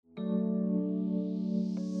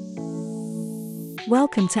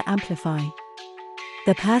Welcome to Amplify,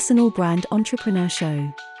 the personal brand entrepreneur show.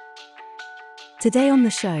 Today on the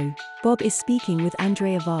show, Bob is speaking with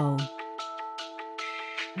Andrea Vahl.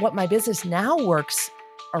 What my business now works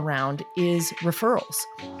around is referrals.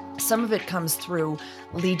 Some of it comes through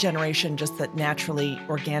lead generation, just that naturally,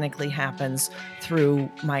 organically happens through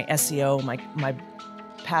my SEO, my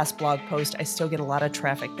past blog post. I still get a lot of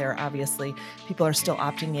traffic there, obviously. People are still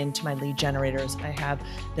opting into my lead generators. I have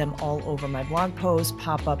them all over my blog posts,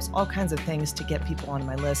 pop-ups, all kinds of things to get people on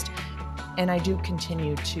my list. And I do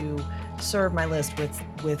continue to serve my list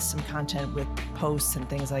with some content, with posts and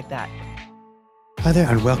things like that. Hi there,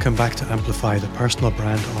 and welcome back to Amplify, the personal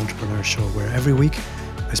brand entrepreneur show, where every week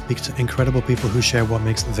I speak to incredible people who share what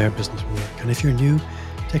makes their business work. And if you're new,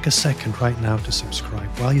 take a second right now to subscribe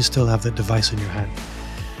while you still have the device in your hand.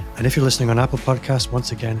 And if you're listening on Apple Podcasts,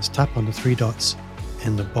 once again, it's tap on the three dots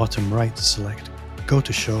in the bottom right to select Go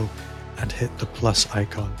to Show and hit the plus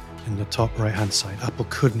icon in the top right-hand side. Apple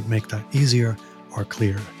couldn't make that easier or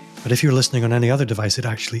clearer. But if you're listening on any other device, it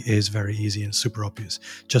actually is very easy and super obvious.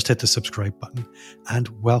 Just hit the subscribe button and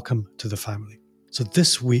welcome to the family. So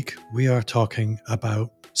this week, we are talking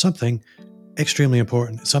about something extremely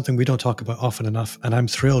important. It's something we don't talk about often enough. And I'm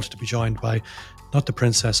thrilled to be joined by not the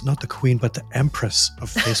princess, not the queen, but the empress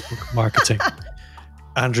of Facebook marketing,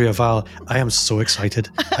 Andrea Vahl. I am so excited.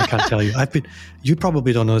 I can't tell you. You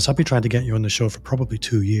probably don't know this. I've been trying to get you on the show for probably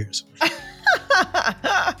 2 years.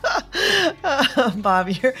 Bob,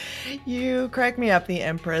 you crack me up, the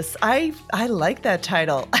Empress. I like that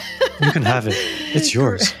title. You can have it. It's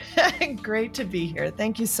yours. Great to be here.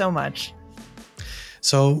 Thank you so much.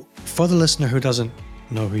 So for the listener who doesn't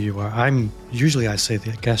know who you are, I say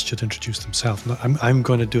the guest should introduce themselves. I'm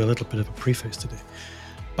going to do a little bit of a preface today.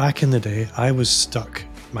 Back in the day, I was stuck.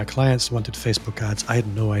 My clients wanted Facebook ads. I had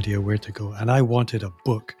no idea where to go. And I wanted a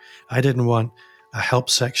book. I didn't want a help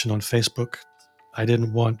section on Facebook. I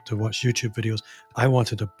didn't want to watch YouTube videos. I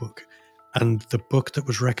wanted a book. And the book that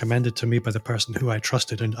was recommended to me by the person who I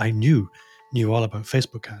trusted and I knew all about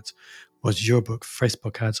Facebook ads was your book,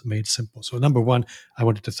 Facebook Ads Made Simple. So number one, I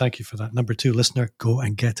wanted to thank you for that. Number two, listener, go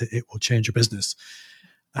and get it. It will change your business.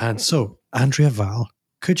 And so, Andrea Vahl,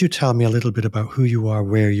 could you tell me a little bit about who you are,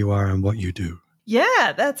 where you are, and what you do?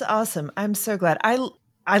 Yeah, that's awesome. I'm so glad.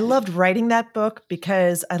 I loved writing that book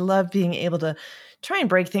because I love being able to try and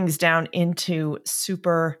break things down into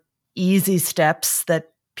super easy steps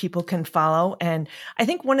that people can follow. And I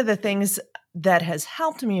think one of the things that has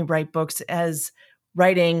helped me write books is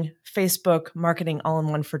writing Facebook marketing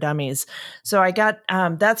all-in-one for dummies. So I got,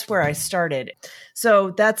 that's where I started.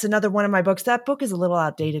 So that's another one of my books. That book is a little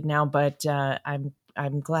outdated now, but I'm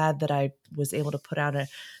glad that I was able to put out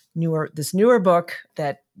this newer book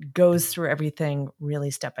that goes through everything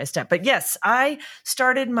really step by step. But yes, I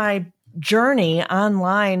started my journey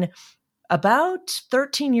online about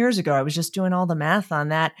 13 years ago. I was just doing all the math on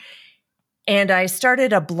that. And I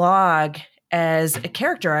started a blog as a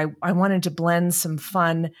character. I wanted to blend some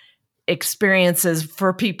fun experiences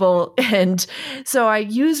for people. And so I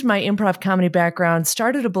used my improv comedy background,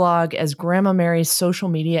 started a blog as Grandma Mary's social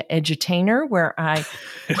media edutainer, where I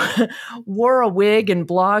wore a wig and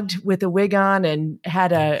blogged with a wig on and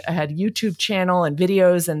had a YouTube channel and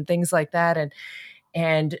videos and things like that.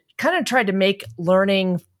 And kind of tried to make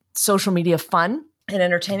learning social media fun and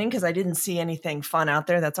entertaining because I didn't see anything fun out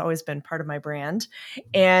there. That's always been part of my brand.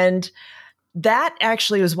 And that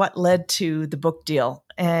actually was what led to the book deal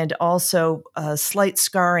and also a slight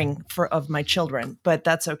scarring of my children, but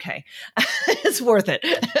that's okay. It's worth it.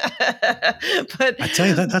 But I tell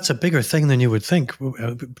you, that's a bigger thing than you would think.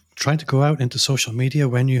 Trying to go out into social media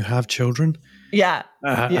when you have children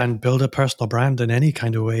and build a personal brand in any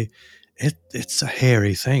kind of way, it's a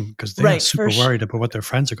hairy thing because they're super worried about what their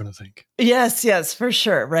friends are going to think. Yes, for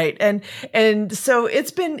sure. Right. And so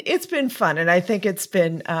it's been fun. And I think it's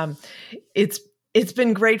been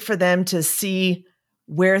great for them to see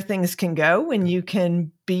where things can go when you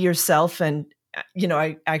can be yourself. And,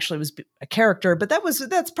 I actually was a character, but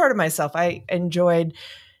that's part of myself. I enjoyed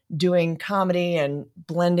doing comedy and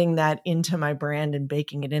blending that into my brand and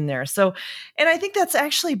baking it in there. So, and I think that's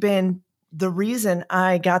actually been the reason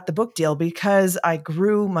I got the book deal, because I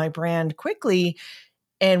grew my brand quickly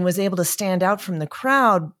and was able to stand out from the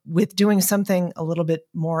crowd with doing something a little bit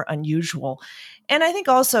more unusual. And I think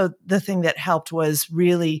also the thing that helped was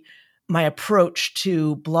really my approach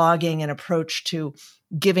to blogging and approach to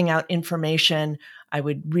giving out information. I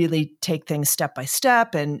would really take things step by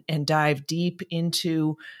step and dive deep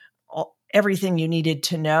into everything you needed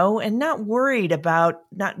to know and not worrying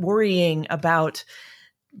about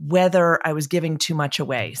whether I was giving too much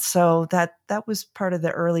away. So that was part of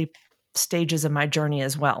the early stages of my journey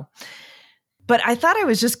as well. But I thought I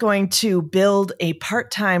was just going to build a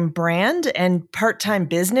part-time brand and part-time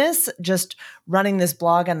business, just running this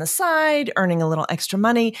blog on the side, earning a little extra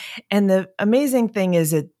money. And the amazing thing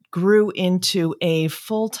is it grew into a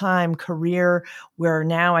full-time career where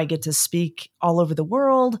now I get to speak all over the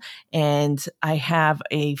world, and I have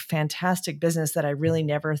a fantastic business that I really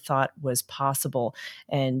never thought was possible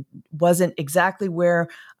and wasn't exactly where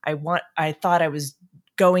I thought I was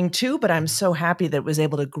going to, but I'm so happy that it was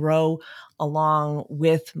able to grow along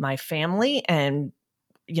with my family. And,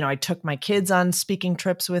 I took my kids on speaking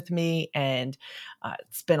trips with me, and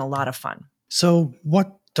it's been a lot of fun. So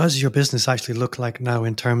what does your business actually look like now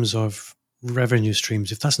in terms of revenue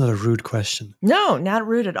streams, if that's not a rude question? No, not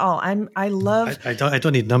rude at all. I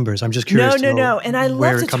don't need numbers. I'm just curious to know. No. And I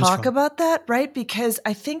love to talk from. about that, right? Because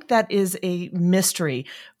I think that is a mystery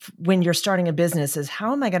when you're starting a business, is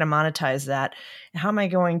how am I going to monetize that? How am I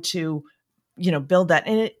going to, build that?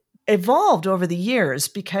 And it evolved over the years,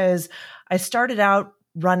 because I started out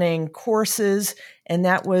running courses, and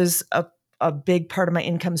that was a big part of my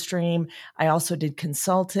income stream. I also did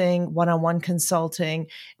consulting, one-on-one consulting,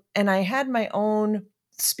 and I had my own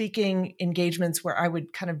speaking engagements where I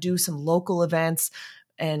would kind of do some local events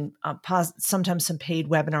and sometimes some paid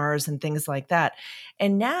webinars and things like that.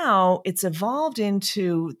 And now it's evolved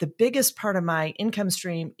into the biggest part of my income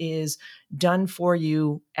stream is done for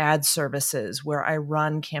you ad services, where I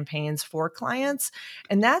run campaigns for clients.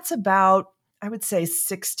 And that's about, I would say,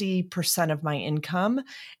 60% of my income.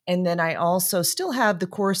 And then I also still have the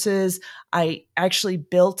courses. I actually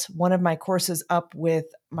built one of my courses up with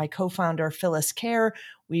my co-founder, Phyllis Kerr.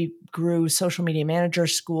 We grew Social Media Manager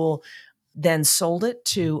School, then sold it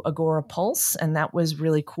to Agora Pulse. And that was a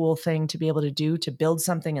really cool thing to be able to do, to build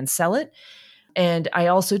something and sell it. And I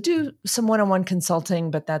also do some one-on-one consulting,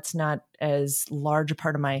 but that's not as large a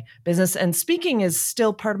part of my business. And speaking is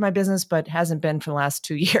still part of my business, but hasn't been for the last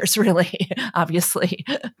 2 years, really, obviously.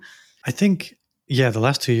 I think, the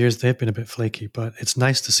last 2 years, they've been a bit flaky, but it's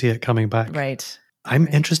nice to see it coming back. Right. I'm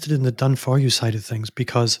interested in the done for you side of things,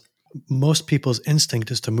 because most people's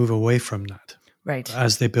instinct is to move away from that. Right.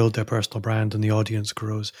 As they build their personal brand and the audience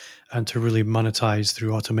grows, and to really monetize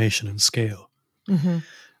through automation and scale. Mm-hmm.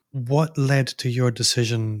 What led to your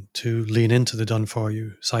decision to lean into the done for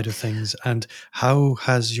you side of things? And how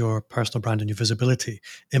has your personal brand and your visibility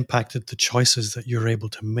impacted the choices that you're able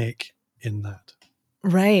to make in that?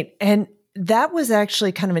 Right. And that was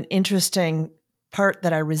actually kind of an interesting part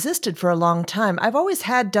that I resisted for a long time. I've always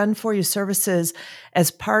had done for you services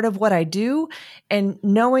as part of what I do, and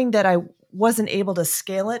knowing that I wasn't able to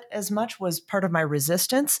scale it as much was part of my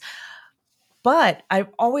resistance. But I've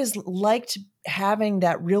always liked having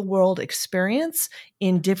that real world experience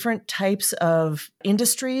in different types of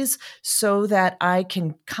industries, so that I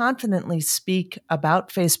can confidently speak about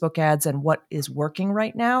Facebook ads and what is working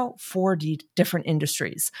right now for different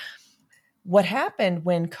industries. What happened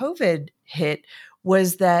when COVID hit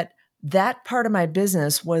was that part of my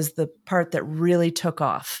business was the part that really took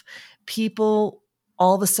off. People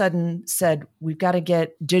all of a sudden said, we've got to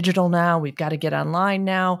get digital now, we've got to get online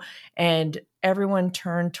now. And everyone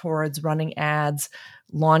turned towards running ads,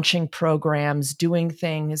 launching programs, doing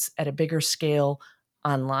things at a bigger scale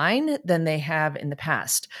online than they have in the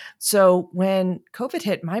past. So when COVID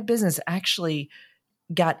hit, my business actually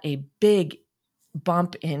got a big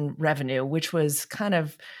bump in revenue, which was kind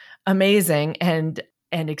of amazing and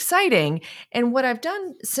exciting. And what I've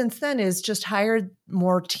done since then is just hired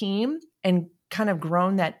more team and kind of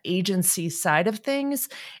grown that agency side of things,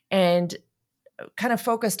 and kind of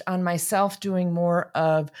focused on myself doing more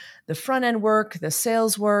of the front end work, the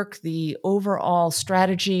sales work, the overall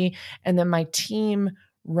strategy, and then my team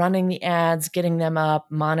running the ads, getting them up,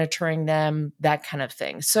 monitoring them, that kind of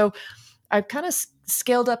thing. So I've kind of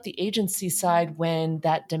scaled up the agency side when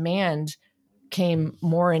that demand came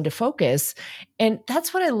more into focus. And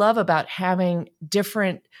that's what I love about having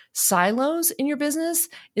different silos in your business,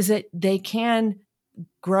 is that they can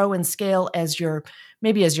grow and scale as your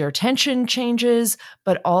attention changes,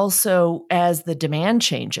 but also as the demand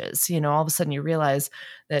changes. All of a sudden you realize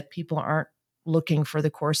that people aren't looking for the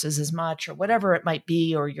courses as much, or whatever it might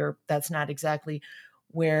be, or that's not exactly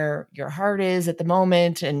where your heart is at the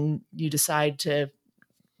moment, and you decide to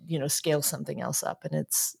scale something else up. And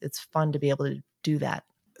it's fun to be able to do that.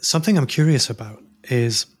 Something I'm curious about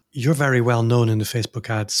is, you're very well known in the Facebook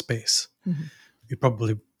ads space. Mm-hmm. You're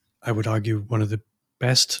probably, I would argue, one of the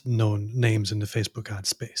best known names in the Facebook ad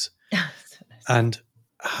space. So nice. And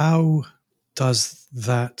how does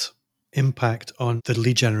that impact on the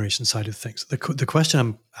lead generation side of things? The question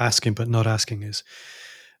I'm asking but not asking is,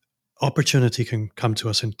 opportunity can come to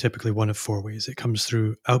us in typically one of four ways. It comes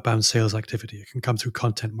through outbound sales activity. It can come through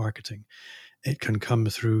content marketing. It can come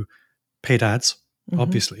through paid ads,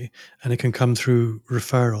 obviously, and it can come through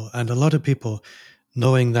referral. And a lot of people,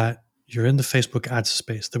 knowing that you're in the Facebook ads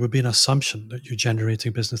space, there would be an assumption that you're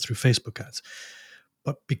generating business through Facebook ads.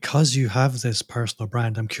 But because you have this personal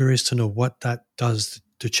brand, I'm curious to know what that does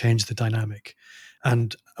to change the dynamic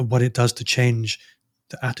and what it does to change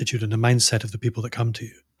the attitude and the mindset of the people that come to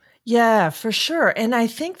you. Yeah, for sure. And I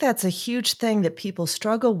think that's a huge thing that people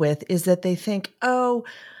struggle with is that they think, oh,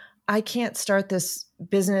 I can't start this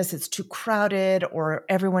business. It's too crowded, or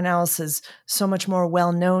everyone else is so much more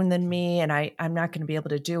well-known than me, and I'm not going to be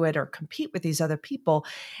able to do it or compete with these other people.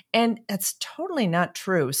 And that's totally not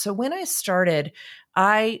true. So when I started,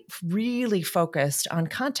 I really focused on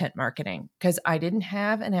content marketing because I didn't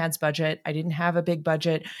have an ads budget. I didn't have a big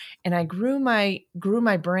budget. And I grew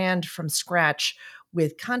my brand from scratch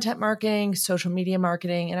with content marketing, social media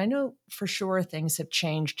marketing. And I know for sure things have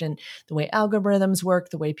changed in the way algorithms work,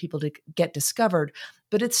 the way people get discovered,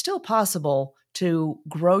 but it's still possible to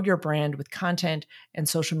grow your brand with content and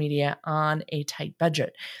social media on a tight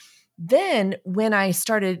budget. Then when I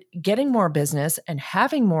started getting more business and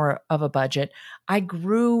having more of a budget, I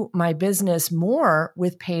grew my business more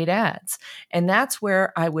with paid ads. And that's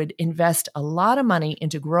where I would invest a lot of money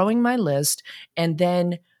into growing my list and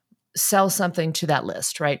then sell something to that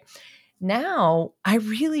list, right? Now, I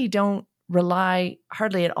really don't rely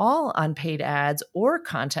hardly at all on paid ads or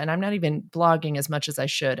content. I'm not even blogging as much as I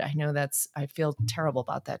should. I know I feel terrible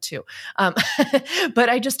about that too. But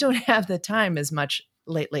I just don't have the time as much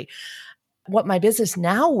lately. What my business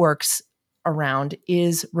now works around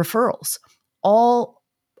is referrals. All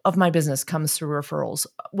of my business comes through referrals.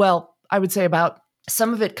 Well, I would say about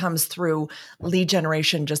some of it comes through lead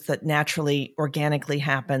generation, just that naturally, organically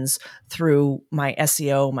happens through my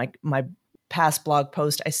SEO, my past blog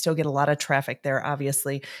post. I still get a lot of traffic there.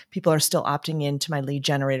 Obviously, people are still opting into my lead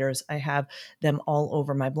generators. I have them all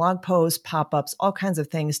over my blog posts, pop-ups, all kinds of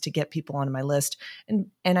things to get people on my list.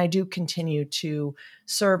 And I do continue to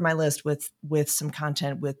serve my list with some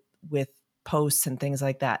content, with posts and things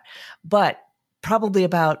like that. But probably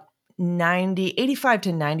about 85 to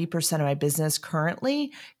 90% of my business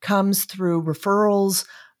currently comes through referrals,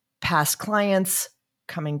 past clients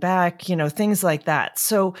coming back, things like that.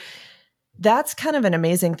 So that's kind of an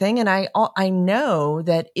amazing thing. And I know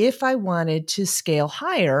that if I wanted to scale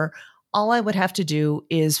higher, all I would have to do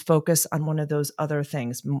is focus on one of those other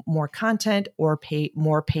things, more content or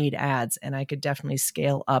more paid ads. And I could definitely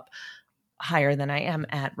scale up higher than I am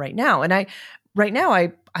at right now. And right now,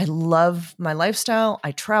 I love my lifestyle.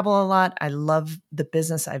 I travel a lot. I love the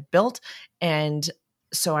business I've built. And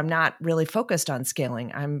so I'm not really focused on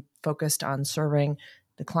scaling. I'm focused on serving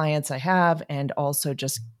the clients I have and also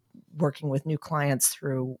just working with new clients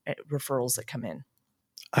through referrals that come in.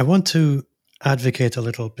 I want to advocate a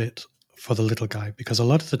little bit for the little guy, because a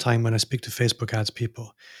lot of the time when I speak to Facebook ads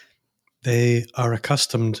people, they are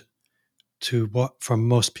accustomed to what for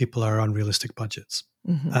most people are unrealistic budgets.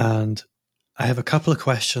 Mm-hmm. And I have a couple of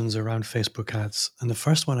questions around Facebook ads. And the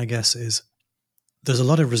first one, I guess, is there's a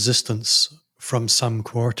lot of resistance from some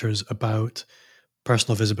quarters about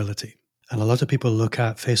personal visibility. And a lot of people look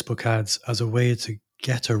at Facebook ads as a way to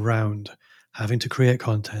get around having to create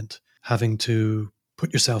content, having to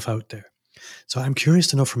put yourself out there. So I'm curious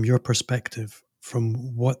to know from your perspective,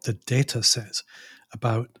 from what the data says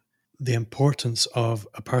about the importance of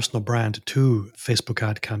a personal brand to Facebook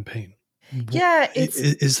ad campaign. Yeah.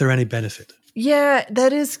 Is there any benefit? Yeah,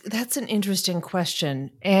 that's an interesting question.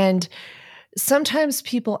 And sometimes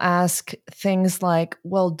people ask things like,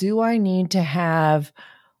 well, do I need to have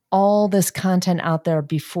all this content out there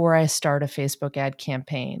before I start a Facebook ad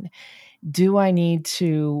campaign? Do I need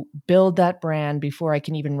to build that brand before I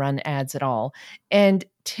can even run ads at all? And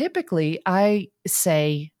typically I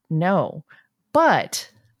say no,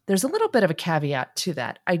 but there's a little bit of a caveat to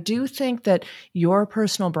that. I do think that your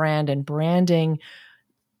personal brand and branding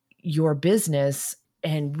your business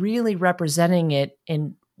and really representing it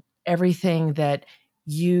in everything that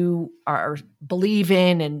you believe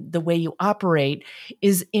in and the way you operate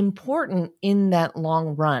is important in that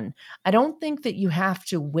long run. I don't think that you have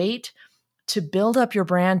to wait to build up your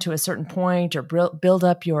brand to a certain point or build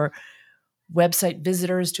up your website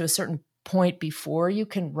visitors to a certain point before you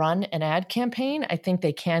can run an ad campaign. I think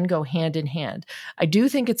they can go hand in hand. I do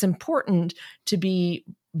think it's important to be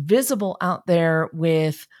visible out there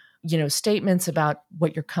with, statements about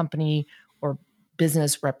what your company or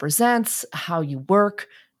business represents, how you work,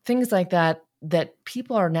 things like that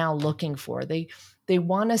people are now looking for. They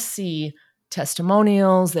want to see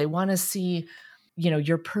testimonials. They want to see,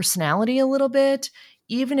 your personality a little bit,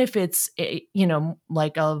 even if it's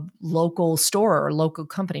like a local store or local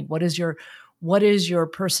company. What is your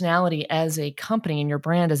personality as a company and your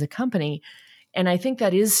brand as a company? And I think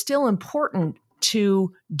that is still important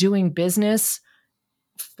to doing business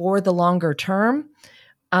for the longer term.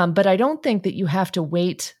 But I don't think that you have to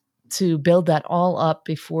wait to build that all up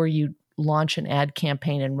before you launch an ad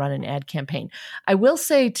campaign and run an ad campaign. I will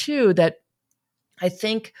say too that I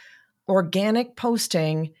think organic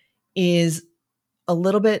posting is a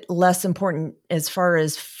little bit less important as far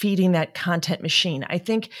as feeding that content machine. I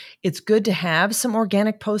think it's good to have some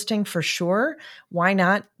organic posting for sure. Why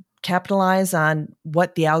not capitalize on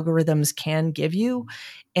what the algorithms can give you?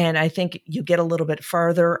 And I think you get a little bit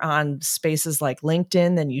farther on spaces like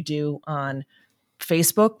LinkedIn than you do on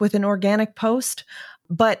Facebook with an organic post.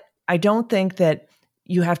 But I don't think that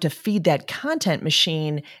you have to feed that content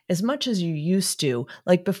machine as much as you used to.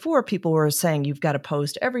 Like before, people were saying you've got to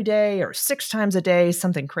post every day or 6 times a day,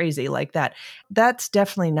 something crazy like that. That's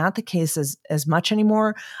definitely not the case as much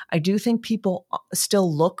anymore. I do think people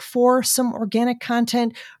still look for some organic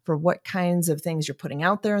content for what kinds of things you're putting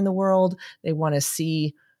out there in the world. They want to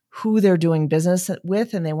see who they're doing business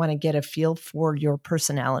with, and they want to get a feel for your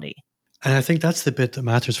personality. And I think that's the bit that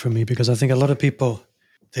matters for me, because I think a lot of people,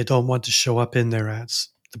 they don't want to show up in their ads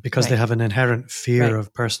because they have an inherent fear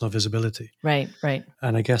of personal visibility. Right.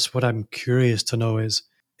 And I guess what I'm curious to know is,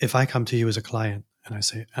 if I come to you as a client and I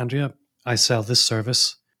say, Andrea, I sell this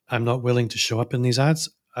service. I'm not willing to show up in these ads.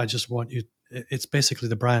 I just want you, it's basically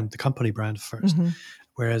the brand, the company brand first. Mm-hmm.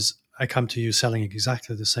 Whereas I come to you selling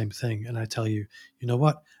exactly the same thing and I tell you, you know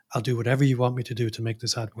what? I'll do whatever you want me to do to make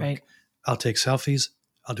this ad work. Right. I'll take selfies.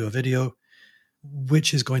 I'll do a video.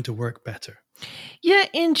 Which is going to work better? Yeah,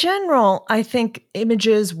 in general, I think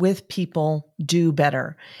images with people do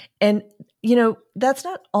better. And, that's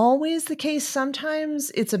not always the case.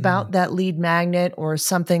 Sometimes it's about that lead magnet or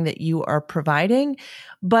something that you are providing.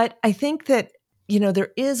 But I think that,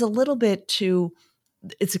 there is a little bit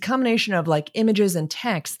it's a combination of like images and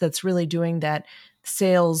text that's really doing that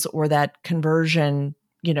sales or that conversion,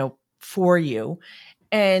 for you.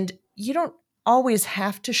 And you don't always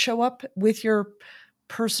have to show up with your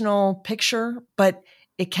personal picture, but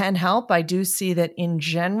it can help. I do see that in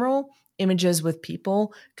general, images with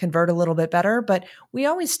people convert a little bit better, but we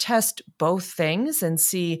always test both things and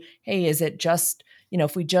see, hey, is it just,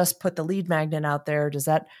 if we just put the lead magnet out there, does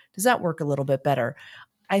that work a little bit better?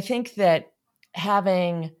 I think that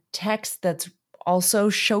having text that's also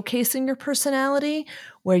showcasing your personality,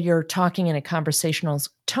 where you're talking in a conversational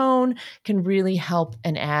tone, can really help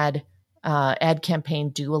an ad campaign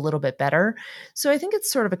do a little bit better. So I think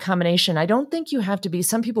it's sort of a combination. I don't think you have to be,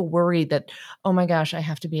 some people worry that, oh my gosh, I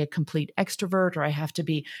have to be a complete extrovert, or I have to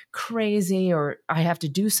be crazy, or I have to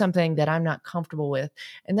do something that I'm not comfortable with.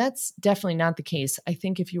 And that's definitely not the case. I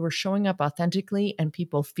think if you were showing up authentically and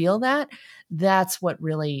people feel that, that's what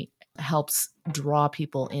really helps draw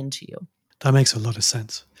people into you. That makes a lot of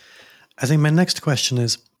sense. I think my next question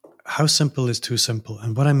is, how simple is too simple?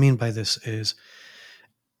 And what I mean by this is,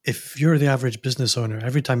 if you're the average business owner,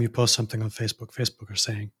 every time you post something on Facebook are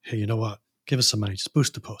saying, hey, you know what? Give us some money, just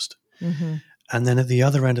boost the post. Mm-hmm. And then at the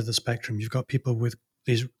other end of the spectrum, you've got people with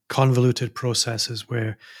these convoluted processes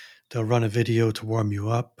where they'll run a video to warm you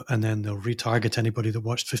up, and then they'll retarget anybody that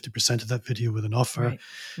watched 50% of that video with an offer.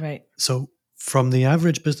 Right. So from the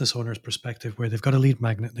average business owner's perspective, where they've got a lead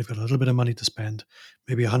magnet, they've got a little bit of money to spend,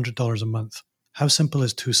 maybe $100 a month, how simple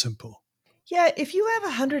is too simple? Yeah, if you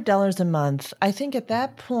have $100 a month, I think at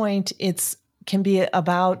that point can be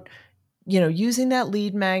about, using that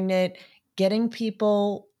lead magnet, getting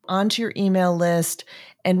people onto your email list,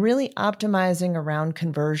 and really optimizing around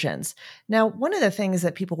conversions. Now, one of the things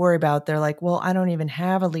that people worry about, they're like, well, I don't even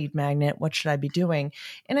have a lead magnet. What should I be doing?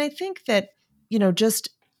 And I think that, just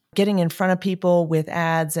getting in front of people with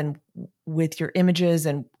ads and with your images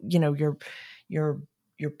and,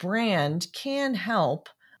 your brand can help.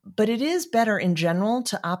 But it is better in general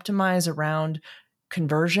to optimize around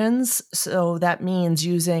conversions. So that means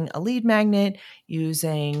using a lead magnet,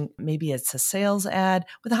 using maybe it's a sales ad.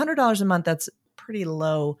 With $100 a month, that's pretty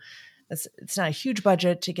low. It's not a huge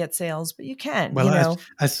budget to get sales, but you can. Well,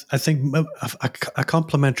 I think a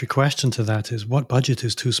complementary question to that is, what budget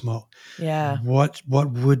is too small? Yeah. What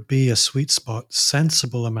would be a sweet spot,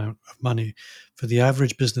 sensible amount of money for the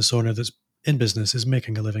average business owner that's in business, is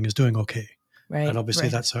making a living, is doing okay? Right. And obviously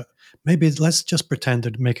that's maybe let's just pretend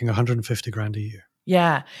they're making 150 grand a year.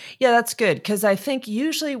 Yeah. Yeah, that's good. Because I think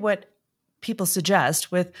usually what people suggest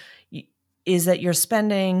is that you're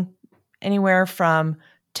spending anywhere from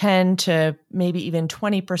 10 to maybe even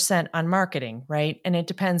 20% on marketing, right? And it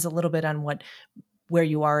depends a little bit on what where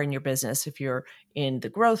you are in your business, if you're in the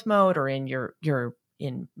growth mode or in you're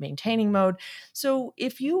in maintaining mode. So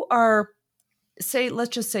if you are, let's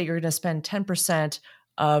just say you're going to spend 10%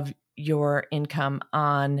 of your income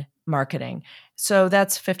on marketing. So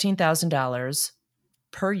that's $15,000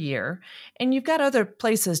 per year. And you've got other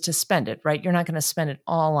places to spend it, right? You're not going to spend it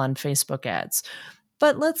all on Facebook ads.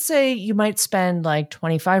 But let's say you might spend like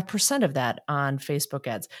 25% of that on Facebook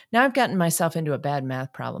ads. Now I've gotten myself into a bad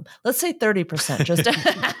math problem. Let's say 30%. Just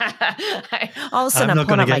all of a sudden I'm not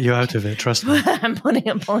going to get you out of it. Trust me. I'm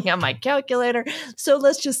pulling out my calculator. So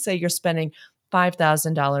let's just say you're spending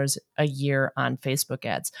 $5,000 a year on Facebook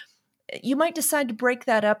ads. You might decide to break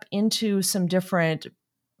that up into some different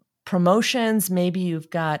promotions. Maybe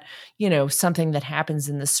you've got, something that happens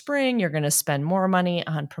in the spring. You're going to spend more money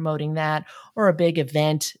on promoting that, or a big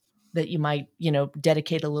event that you might,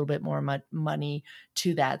 dedicate a little bit more money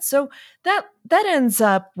to that. So that ends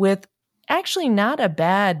up with actually not a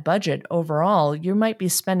bad budget overall. You might be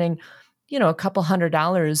spending, a couple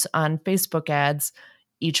 $100 on Facebook ads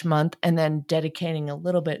each month, and then dedicating a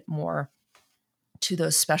little bit more to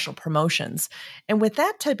those special promotions. And with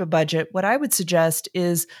that type of budget, what I would suggest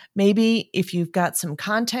is maybe if you've got some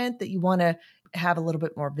content that you want to have a little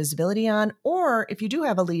bit more visibility on, or if you do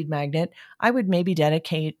have a lead magnet, I would maybe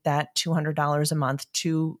dedicate that $200 a month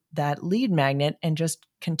to that lead magnet and just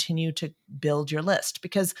continue to build your list.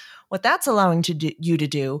 Because what that's allowing you to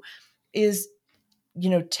do is,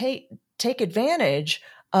 take advantage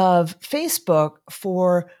of Facebook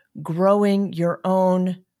for growing your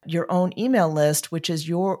own email list, which is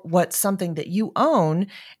something that you own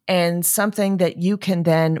and something that you can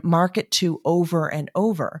then market to over and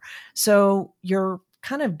over. So you're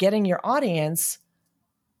kind of getting your audience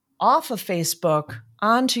off of Facebook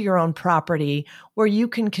onto your own property where you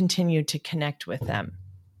can continue to connect with them.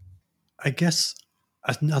 I guess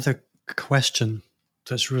another question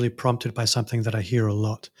that's really prompted by something that I hear a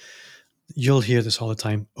lot. You'll hear this all the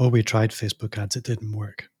time. Oh, we tried Facebook ads. It didn't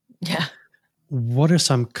work. Yeah. What are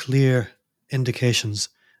some clear indications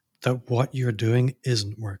that what you're doing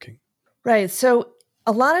isn't working? Right. So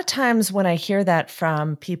a lot of times when I hear that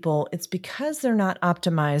from people, it's because they're not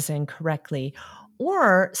optimizing correctly,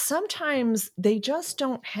 or sometimes they just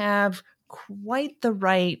don't have quite the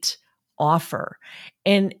right offer.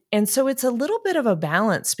 And so it's a little bit of a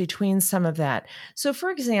balance between some of that. So for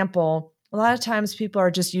example, a lot of times people are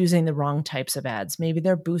just using the wrong types of ads. Maybe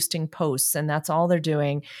they're boosting posts and that's all they're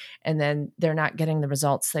doing, and then they're not getting the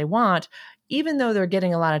results they want. Even though they're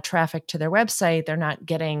getting a lot of traffic to their website, they're not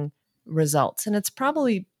getting results. And it's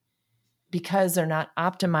probably because they're not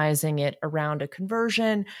optimizing it around a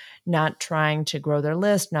conversion, not trying to grow their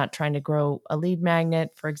list, not trying to grow a lead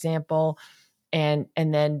magnet, for example. And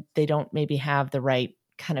then they don't maybe have the right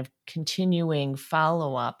kind of continuing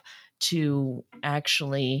follow-up to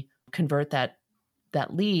actually convert that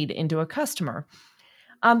lead into a customer.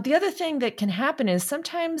 The other thing that can happen is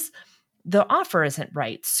sometimes the offer isn't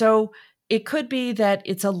right. So it could be that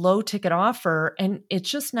it's a low ticket offer and we're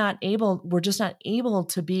just not able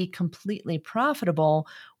to be completely profitable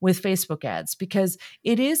with Facebook ads, because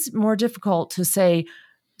it is more difficult to say,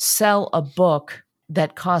 sell a book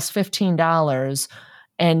that costs $15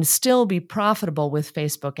 and still be profitable with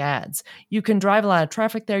Facebook ads. You can drive a lot of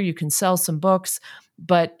traffic there. You can sell some books,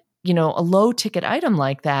 but a low ticket item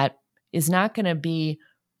like that is not going to be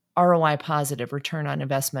ROI positive, return on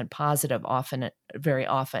investment positive very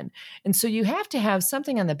often. And so you have to have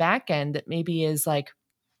something on the back end that maybe is like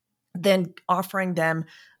then offering them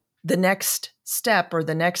the next step or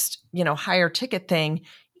the next, higher ticket thing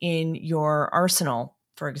in your arsenal,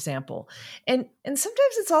 for example. And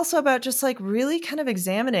sometimes it's also about just like really kind of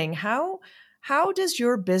examining how does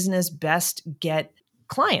your business best get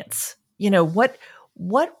clients?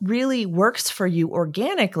 What really works for you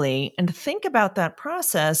organically, and think about that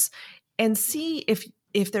process and see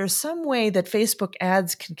if there's some way that Facebook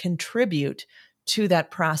ads can contribute to that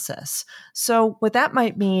process. So what that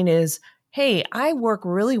might mean is, hey, I work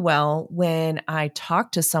really well when I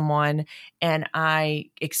talk to someone and I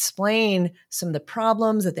explain some of the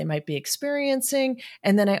problems that they might be experiencing,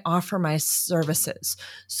 and then I offer my services.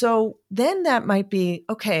 So then that might be,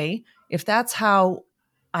 okay, if that's how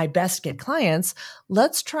I best get clients,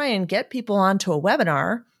 let's try and get people onto a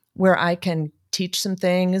webinar where I can teach some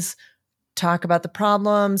things, talk about the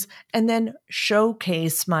problems, and then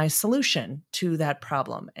showcase my solution to that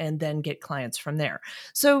problem, and then get clients from there.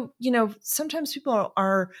 So, sometimes people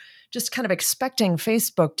are just kind of expecting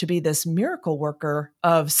Facebook to be this miracle worker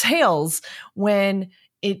of sales when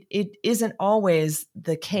it isn't always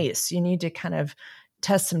the case. You need to kind of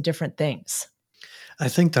test some different things. I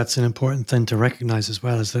think that's an important thing to recognize as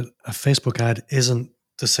well, is that a Facebook ad isn't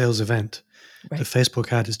the sales event. Right. The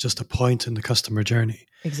Facebook ad is just a point in the customer journey.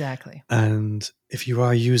 Exactly. And if you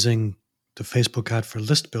are using the Facebook ad for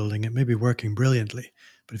list building, it may be working brilliantly.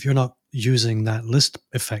 But if you're not using that list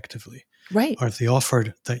effectively, Right. or if the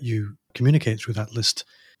offer that you communicate through that list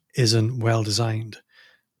isn't well designed,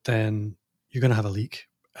 then you're going to have a leak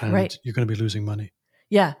and Right. you're going to be losing money.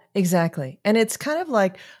 Yeah, exactly. And it's kind of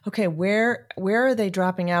like, okay, where are they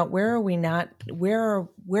dropping out? Where are we not? Where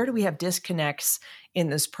do we have disconnects in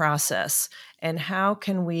this process? And how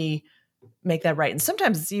can we make that right? And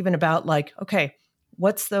sometimes it's even about like, okay,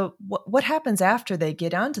 what happens after they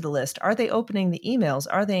get onto the list? Are they opening the emails?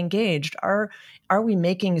 Are they engaged? Are we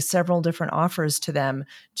making several different offers to them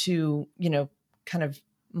to, kind of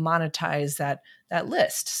monetize that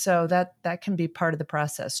list? So that can be part of the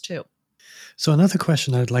process too. So another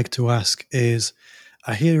question I'd like to ask is,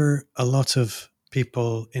 I hear a lot of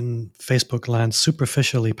people in Facebook land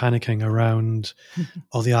superficially panicking around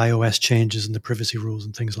all the iOS changes and the privacy rules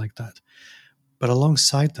and things like that. But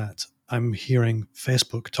alongside that, I'm hearing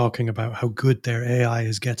Facebook talking about how good their AI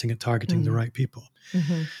is getting at targeting the right people.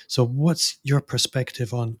 Mm-hmm. So what's your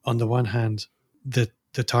perspective on the one hand, the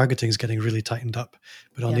targeting is getting really tightened up,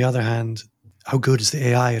 but on the other hand, how good is the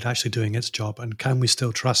AI at actually doing its job? And can we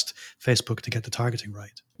still trust Facebook to get the targeting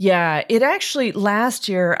right? Yeah, it actually, last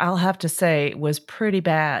year, I'll have to say, was pretty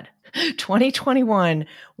bad. 2021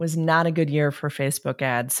 was not a good year for Facebook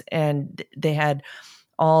ads. And they had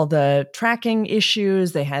all the tracking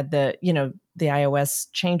issues. They had the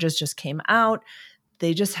iOS changes just came out.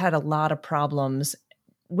 They just had a lot of problems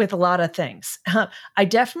with a lot of things. I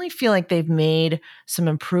definitely feel like they've made some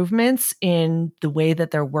improvements in the way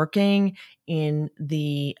that they're working, in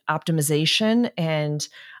the optimization, and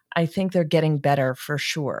I think they're getting better for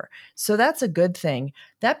sure. So that's a good thing.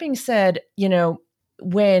 That being said,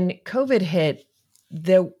 when COVID hit,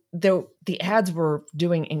 the ads were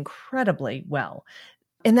doing incredibly well.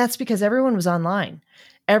 And that's because everyone was online.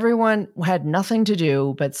 Everyone had nothing to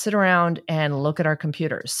do but sit around and look at our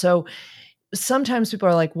computers. So sometimes people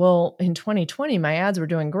are like, well, in 2020, my ads were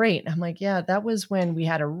doing great. I'm like, yeah, that was when we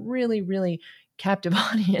had a really, really captive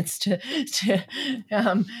audience to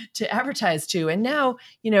advertise to. And now,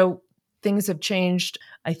 things have changed.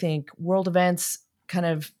 I think world events kind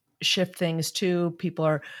of shift things too. People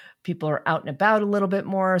are out and about a little bit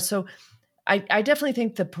more. So I definitely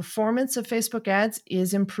think the performance of Facebook ads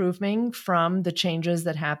is improving from the changes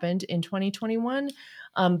that happened in 2021.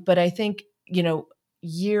 But I think,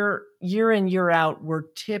 year in, year out, we're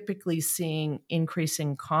typically seeing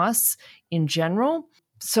increasing costs in general.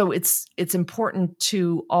 So it's important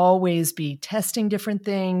to always be testing different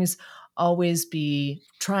things, always be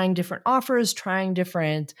trying different offers, trying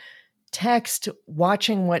different text,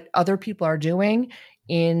 watching what other people are doing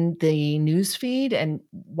in the news feed, and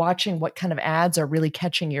watching what kind of ads are really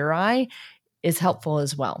catching your eye is helpful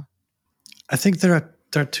as well. I think there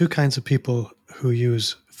are two kinds of people who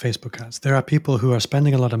use Facebook ads. There are people who are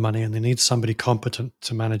spending a lot of money and they need somebody competent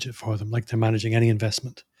to manage it for them, like they're managing any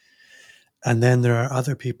investment. And then there are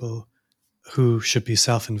other people who should be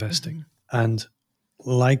self-investing. Mm-hmm. And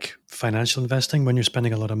like financial investing, when you're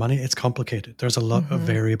spending a lot of money, it's complicated. There's a lot of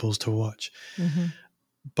variables to watch. Mm-hmm.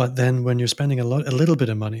 But then when you're spending a little bit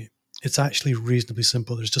of money, it's actually reasonably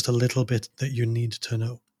simple. There's just a little bit that you need to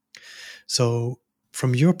know. So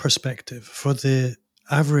from your perspective, for the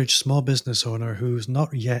average small business owner who's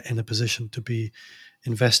not yet in a position to be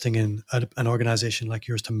investing in an organization like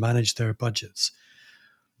yours to manage their budgets,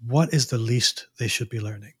 what is the least they should be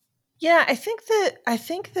learning? Yeah, I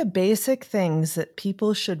think the basic things that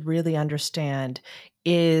people should really understand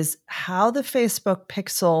is how the Facebook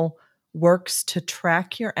pixel works to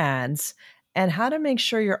track your ads and how to make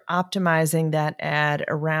sure you're optimizing that ad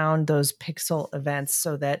around those pixel events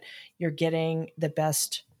so that you're getting the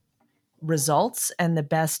best results and the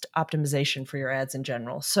best optimization for your ads in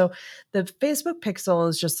general. So the Facebook pixel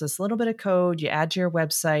is just this little bit of code you add to your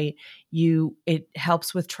website. It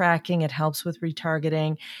helps with tracking, it helps with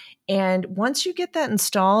retargeting. And once you get that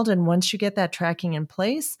installed and once you get that tracking in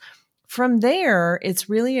place, from there, it's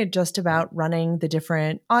really just about running the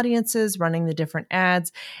different audiences, running the different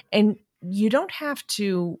ads. And you don't have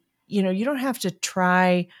to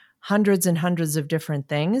try hundreds and hundreds of different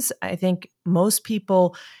things. I think most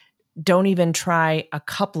people don't even try a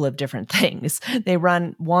couple of different things. They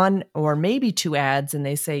run one or maybe two ads and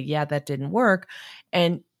they say, yeah, that didn't work.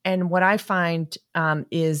 And what I find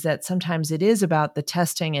is that sometimes it is about the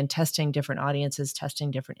testing and testing different audiences,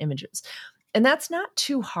 testing different images. And that's not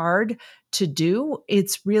too hard to do.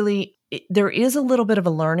 It's really there is a little bit of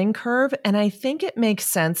a learning curve. And I think it makes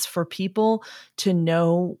sense for people to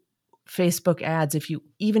know Facebook ads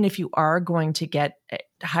even if you are going to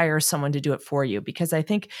hire someone to do it for you, because I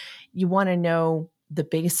think you want to know the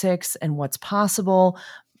basics and what's possible.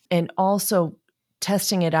 And also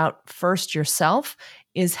testing it out first yourself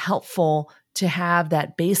is helpful to have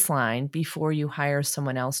that baseline before you hire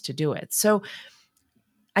someone else to do it. So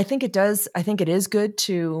I think it is good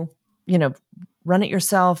to, run it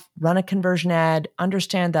yourself, run a conversion ad,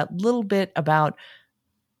 understand that little bit about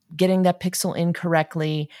getting that pixel in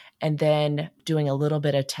correctly, and then doing a little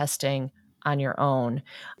bit of testing on your own.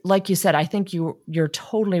 Like you said, I think you're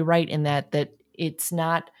totally right in that it's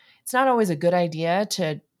not always a good idea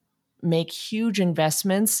to make huge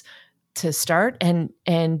investments to start, and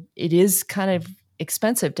it is kind of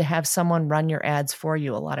expensive to have someone run your ads for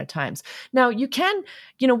you a lot of times. Now, you can,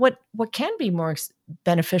 what can be more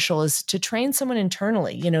beneficial is to train someone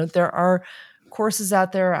internally. There are courses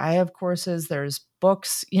out there. I have courses, there's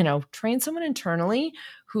books, train someone internally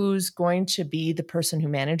who's going to be the person who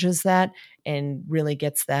manages that and really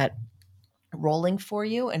gets that rolling for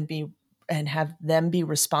you, and have them be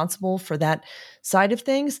responsible for that side of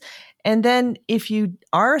things. And then if you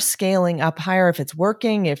are scaling up higher, if it's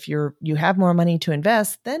working, if you have more money to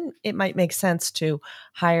invest, then it might make sense to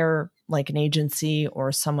hire like an agency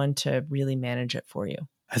or someone to really manage it for you.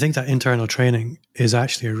 I think that internal training is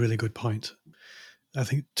actually a really good point. I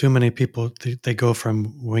think too many people, they go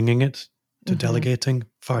from winging it to delegating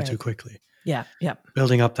far too quickly. Yeah. Yep.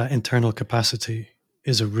 Building up that internal capacity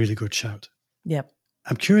is a really good shout. Yep.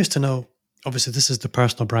 I'm curious to know, obviously this is the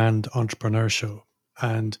Personal Brand Entrepreneur Show,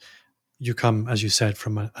 and you come, as you said,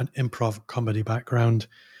 from an improv comedy background,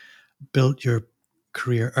 built your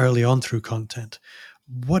career early on through content.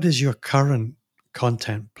 What is your current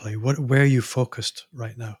content play? Where are you focused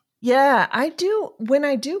right now? Yeah, I do. When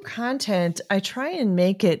I do content, I try and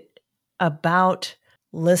make it about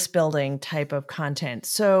list building type of content.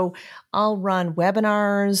 So I'll run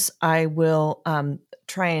webinars. I will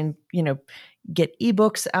try and, get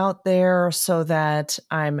ebooks out there so that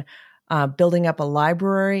I'm building up a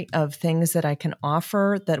library of things that I can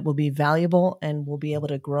offer that will be valuable and will be able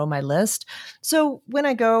to grow my list. So when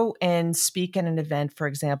I go and speak at an event, for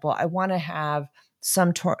example, I want to have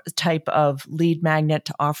some type of lead magnet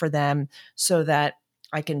to offer them so that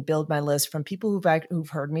I can build my list from people who've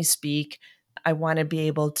heard me speak. I want to be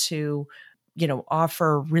able to,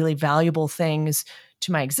 offer really valuable things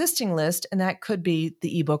to my existing list, and that could be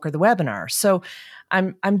the ebook or the webinar. So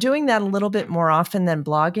I'm doing that a little bit more often than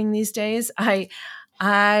blogging these days. I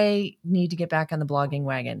need to get back on the blogging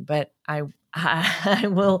wagon, but I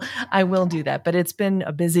will do that. But it's been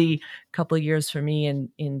a busy couple of years for me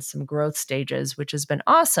in some growth stages, which has been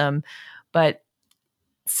awesome. But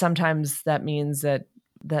sometimes that means that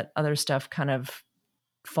other stuff kind of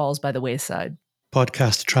falls by the wayside.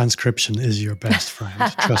 Podcast transcription is your best friend.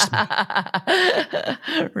 Trust me.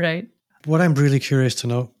 Right. What I'm really curious to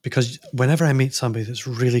know, because whenever I meet somebody that's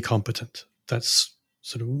really competent, that's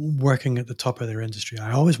sort of working at the top of their industry,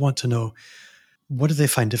 I always want to know, what do they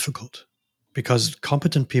find difficult? Because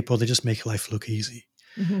competent people, they just make life look easy.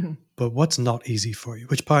 But what's not easy for you?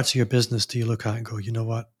 Which parts of your business do you look at and go, you know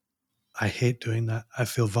what? I hate doing that. I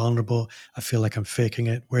feel vulnerable. I feel like I'm faking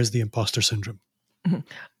it. Where's the imposter syndrome?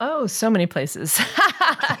 Oh, so many places.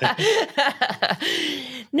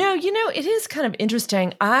 No, it is kind of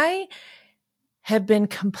interesting. I have been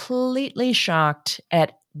completely shocked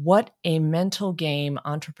at what a mental game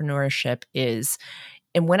entrepreneurship is.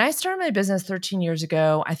 And when I started my business 13 years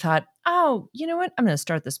ago, I thought, oh, you know what? I'm going to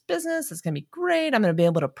start this business. It's going to be great. I'm going to be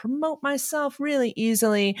able to promote myself really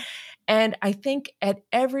easily. And I think at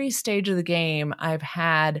every stage of the game, I've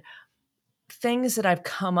had things that I've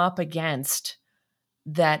come up against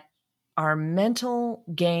that are mental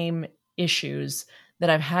game issues that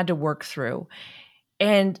I've had to work through.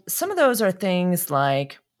 And some of those are things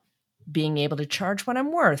like being able to charge what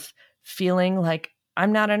I'm worth, feeling like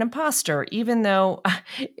I'm not an imposter, even though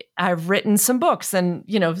I've written some books and,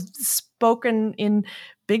 spoken in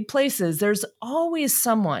big places. There's always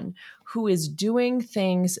someone who is doing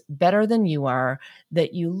things better than you are,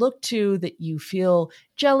 that you look to, that you feel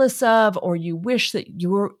jealous of, or you wish that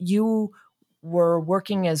you were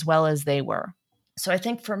working as well as they were. So I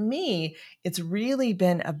think for me, it's really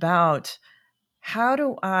been about, how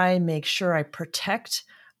do I make sure I protect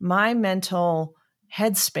my mental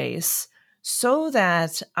headspace so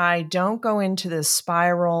that I don't go into this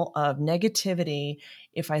spiral of negativity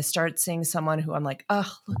if I start seeing someone who I'm like,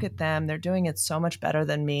 oh, look at them. They're doing it so much better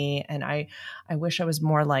than me. And I wish I was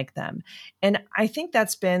more like them. And I think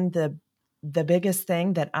that's been the biggest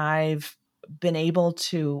thing that I've been able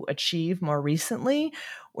to achieve more recently,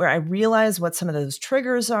 where I realize what some of those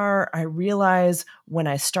triggers are. I realize when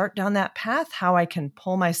I start down that path, how I can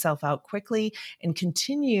pull myself out quickly and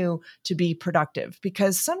continue to be productive.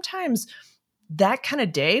 Because sometimes that kind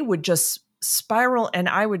of day would just spiral and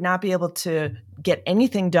I would not be able to get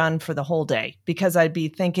anything done for the whole day because I'd be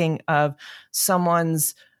thinking of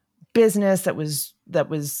someone's business that was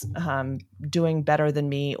doing better than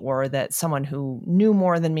me, or that someone who knew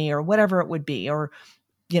more than me, or whatever it would be, or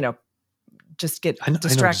just get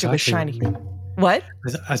distracted with shiny. What?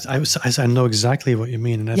 I know exactly what you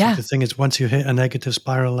mean, and I think the thing is, once you hit a negative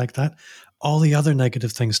spiral like that, all the other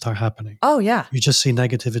negative things start happening. Oh yeah, you just see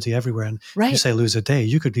negativity everywhere, and you say lose a day,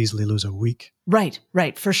 you could easily lose a week. Right,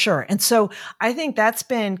 for sure. And so I think that's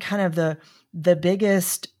been kind of the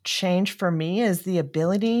biggest change for me, is the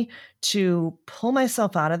ability to pull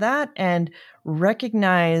myself out of that and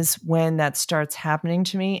recognize when that starts happening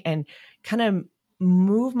to me, and kind of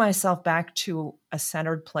move myself back to a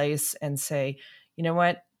centered place and say, you know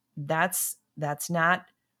what, that's not,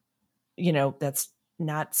 that's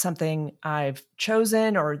not something I've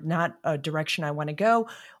chosen, or not a direction I want to go,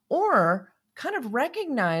 or kind of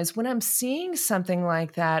recognize when I'm seeing something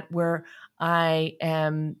like that, where I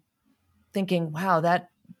am thinking, wow,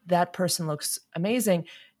 that person looks amazing,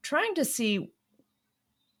 trying to see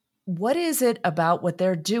what is it about what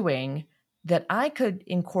they're doing that I could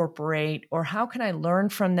incorporate, or how can I learn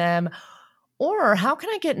from them, or how can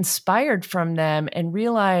I get inspired from them and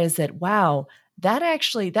realize that, wow,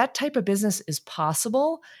 that type of business is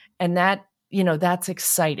possible, and that, that's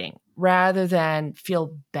exciting, rather than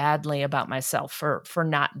feel badly about myself for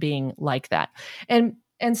not being like that. And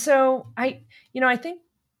so I think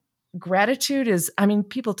gratitude is,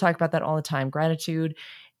 people talk about that all the time. Gratitude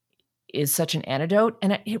is such an antidote.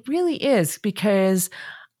 And it really is, because,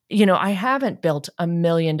 I haven't built $1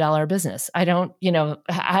 million business. I don't,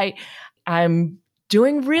 I'm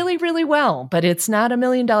doing really, really well, but it's not $1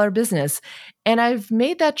 million business. And I've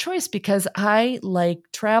made that choice because I like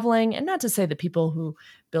traveling. And not to say that people who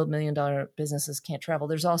build $1 million businesses can't travel.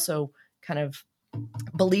 There's also kind of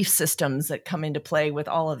belief systems that come into play with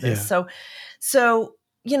all of this. Yeah. So,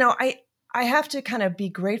 I have to kind of be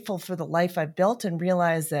grateful for the life I've built, and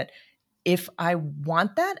realize that if I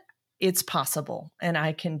want that, it's possible, and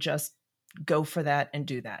I can just go for that and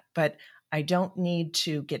do that. But I don't need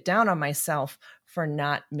to get down on myself for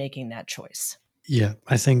not making that choice. Yeah,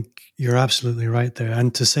 I think you're absolutely right there.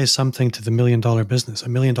 And to say something to the $1 million business, $1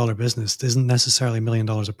 million business isn't necessarily $1 million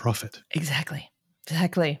of profit. Exactly.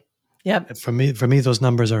 Yep. For me, those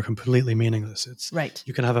numbers are completely meaningless. It's right.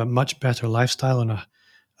 You can have a much better lifestyle on a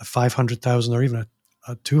 $500,000 or even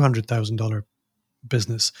a $200,000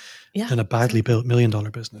 business than a badly built $1 million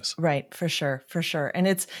business. Right, for sure. And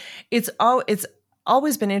it's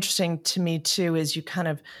always been interesting to me too, as you kind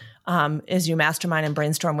of as you mastermind and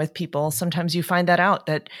brainstorm with people, sometimes you find that out,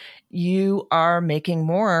 that you are making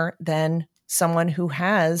more than someone who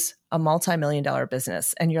has a multi-million-dollar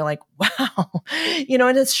business. And you're like, wow,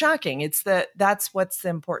 and it's shocking. That's what's the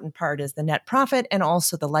important part, is the net profit, and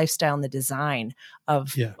also the lifestyle and the design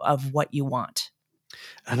of what you want.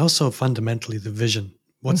 And also fundamentally the vision.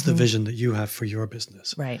 What's the vision that you have for your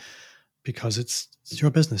business? Right. Because it's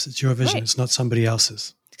your business. It's your vision. Right. It's not somebody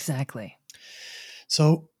else's. Exactly.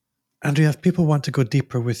 So, Andrea, if people want to go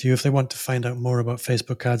deeper with you, if they want to find out more about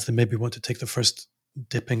Facebook ads, they maybe want to take the first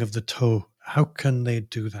dipping of the toe, how can they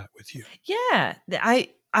do that with you? Yeah. I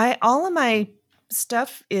all of my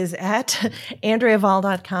stuff is at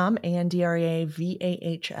AndreaVahl.com,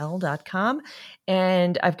 AndreaVahl.com.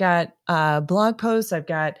 And I've got blog posts. I've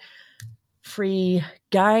got free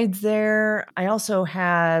guides there. I also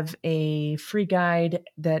have a free guide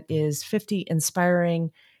that is 50 inspiring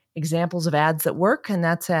examples of ads that work. And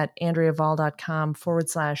that's at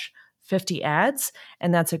AndreaVahl.com/50 ads.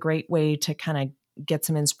 And that's a great way to kind of get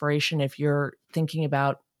some inspiration if you're thinking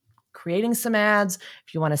about creating some ads,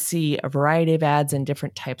 if you want to see a variety of ads in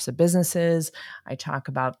different types of businesses. I talk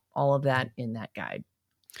about all of that in that guide.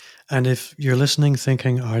 And if you're listening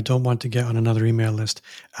thinking, oh, I don't want to get on another email list,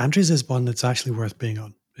 Andrea's is one that's actually worth being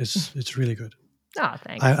on. It's really good. Oh,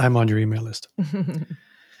 thanks. I'm on your email list.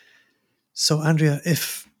 So, Andrea,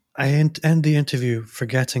 if I end the interview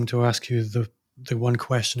forgetting to ask you the one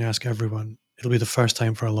question I ask everyone, it'll be the first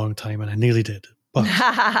time for a long time, and I nearly did. But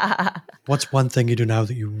what's one thing you do now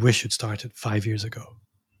that you wish you'd started 5 years ago?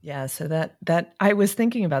 Yeah, so that I was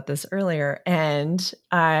thinking about this earlier, and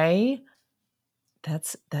that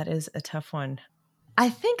is a tough one. I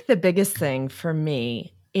think the biggest thing for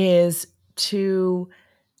me is to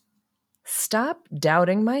stop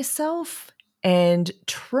doubting myself and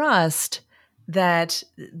trust that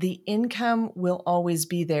the income will always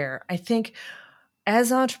be there. I think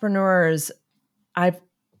as entrepreneurs,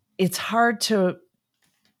 it's hard to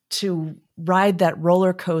ride that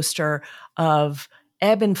roller coaster of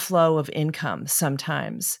ebb and flow of income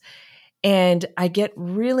sometimes. And I get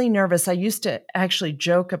really nervous. I used to actually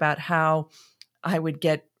joke about how I would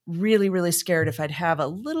get really, really scared if I'd have a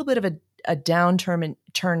little bit of a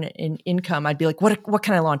downturn in income. I'd be like, what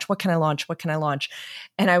can I launch? What can I launch? What can I launch?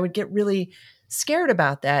 And I would get really scared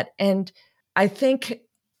about that. And I think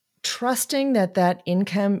trusting that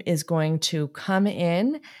income is going to come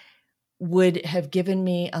in would have given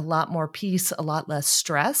me a lot more peace, a lot less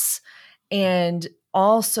stress, and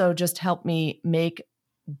also just help me make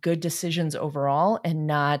good decisions overall and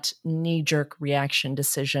not knee-jerk reaction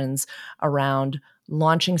decisions around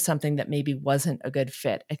launching something that maybe wasn't a good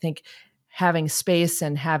fit. I think having space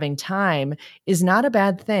and having time is not a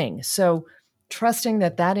bad thing. So trusting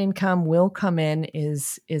that income will come in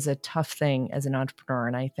is a tough thing as an entrepreneur.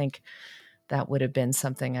 And I think that would have been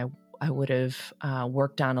something I would have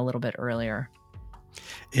worked on a little bit earlier.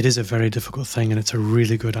 It is a very difficult thing, and it's a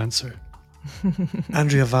really good answer.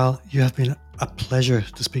 Andrea, Vahl, you have been a pleasure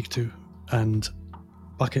to speak to, and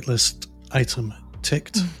bucket list item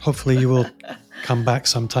ticked. Hopefully you will come back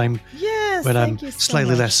sometime. Yes, when thank I'm you so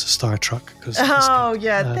slightly much. less Star Trek.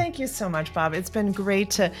 Thank you so much, Bob. It's been great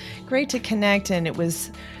to connect, and it was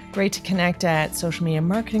great to connect at Social Media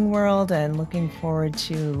Marketing World, and looking forward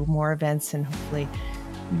to more events and hopefully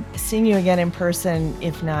seeing you again in person,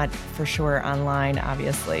 if not for sure online,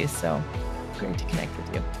 obviously. So great to connect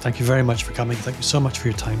with you. Thank you very much for coming. Thank you so much for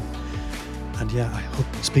your time. And yeah, I hope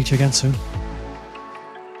to speak to you again soon.